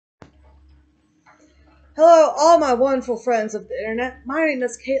Hello, all my wonderful friends of the internet. My name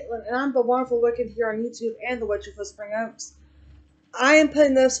is Caitlin, and I'm the wonderful Wicked here on YouTube and the Witch of Whispering Oaks. I am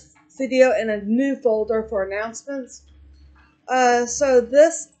putting this video in a new folder for announcements. So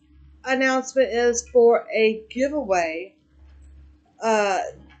this announcement is for a giveaway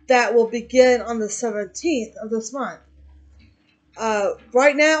that will begin on the 17th of this month.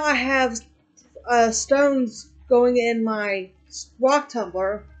 Right now I have stones going in my rock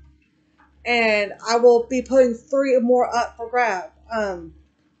tumbler, and I will be putting 3 more up for grab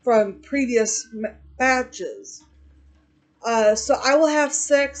from previous batches. So I will have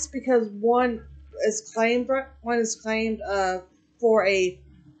 6 because one is claimed. One is claimed for a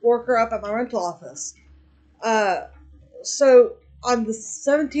worker up at my rental office. So on the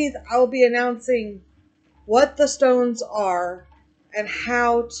 17th, I will be announcing what the stones are and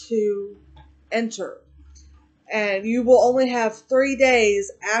how to enter. And you will only have 3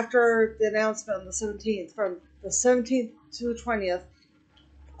 days after the announcement on the 17th, from the 17th to the 20th,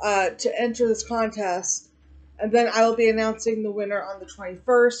 to enter this contest. And then I will be announcing the winner on the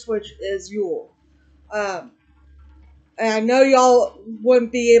 21st, which is Yule. And I know y'all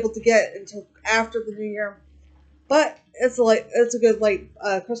wouldn't be able to get it until after the new year, but it's a good late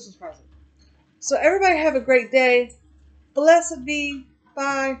Christmas present. So everybody have a great day. Blessed be.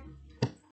 Bye.